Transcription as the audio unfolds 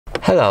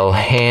Hello,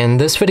 in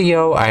this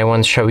video I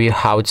want to show you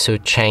how to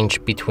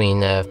change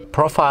between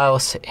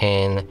profiles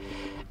in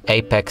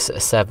Apex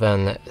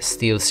 7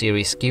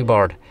 Steelseries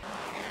Keyboard.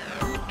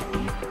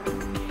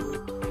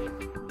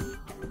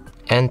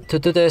 And to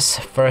do this,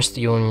 first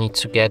you will need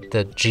to get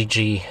the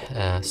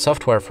GG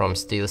software from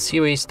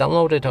Steelseries,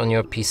 download it on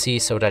your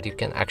PC so that you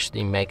can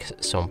actually make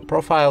some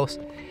profiles.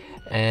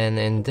 And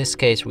in this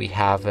case we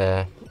have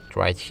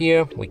right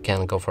here, we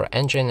can go for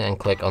engine and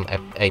click on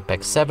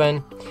Apex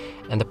 7,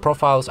 and the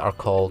profiles are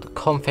called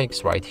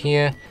configs right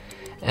here.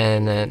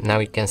 And now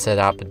you can set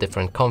up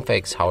different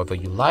configs however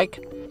you like.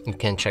 You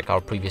can check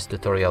our previous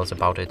tutorials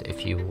about it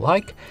if you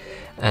like.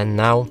 And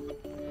now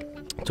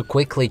to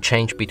quickly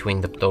change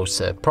between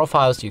those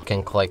profiles, you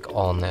can click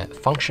on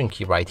function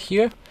key right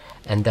here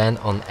and then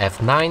on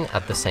F9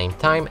 at the same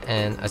time,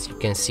 and as you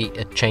can see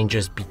it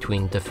changes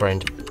between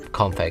different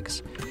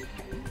configs.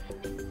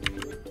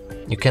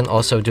 You can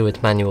also do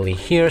it manually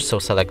here, so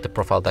select the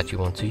profile that you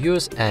want to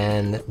use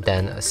and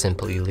then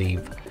simply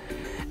leave.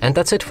 And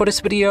that's it for this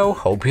video.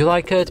 Hope you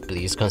like it.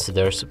 Please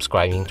consider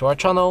subscribing to our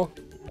channel.